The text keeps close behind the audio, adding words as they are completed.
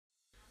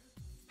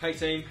Hey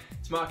team,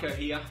 it's Marko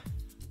here.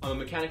 I'm a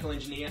mechanical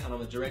engineer and I'm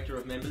the Director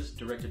of Members,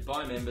 directed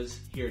by members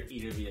here at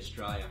EW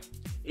Australia.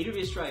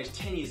 EW Australia is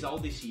 10 years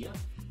old this year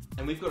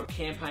and we've got a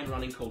campaign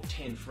running called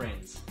 10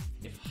 Friends.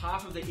 If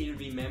half of the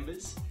EW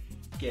members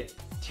get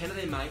 10 of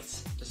their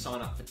mates to sign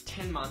up for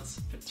 10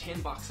 months for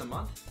 $10 a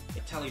month,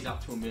 it tallies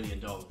up to $1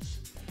 million.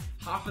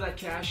 Half of that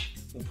cash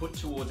we'll put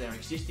towards our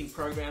existing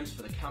programs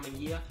for the coming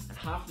year, and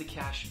half of the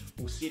cash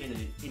will sit in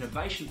an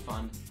innovation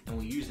fund and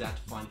we'll use that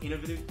to find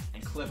innovative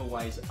and clever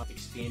ways of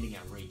expanding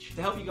our reach.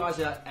 To help you guys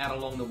out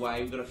along the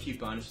way, we've got a few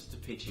bonuses to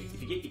pitch you.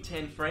 If you get your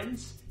 10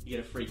 friends, you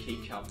get a free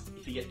Keep Cup.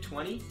 If you get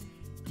 20,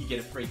 you get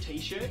a free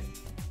t-shirt.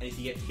 And if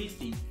you get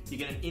 50, you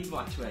get an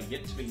invite to our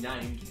yet to be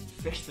named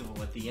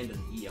festival at the end of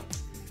the year.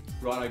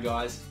 Righto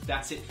guys,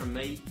 that's it from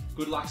me.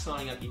 Good luck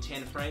signing up your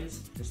 10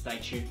 friends and stay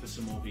tuned for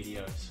some more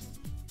videos.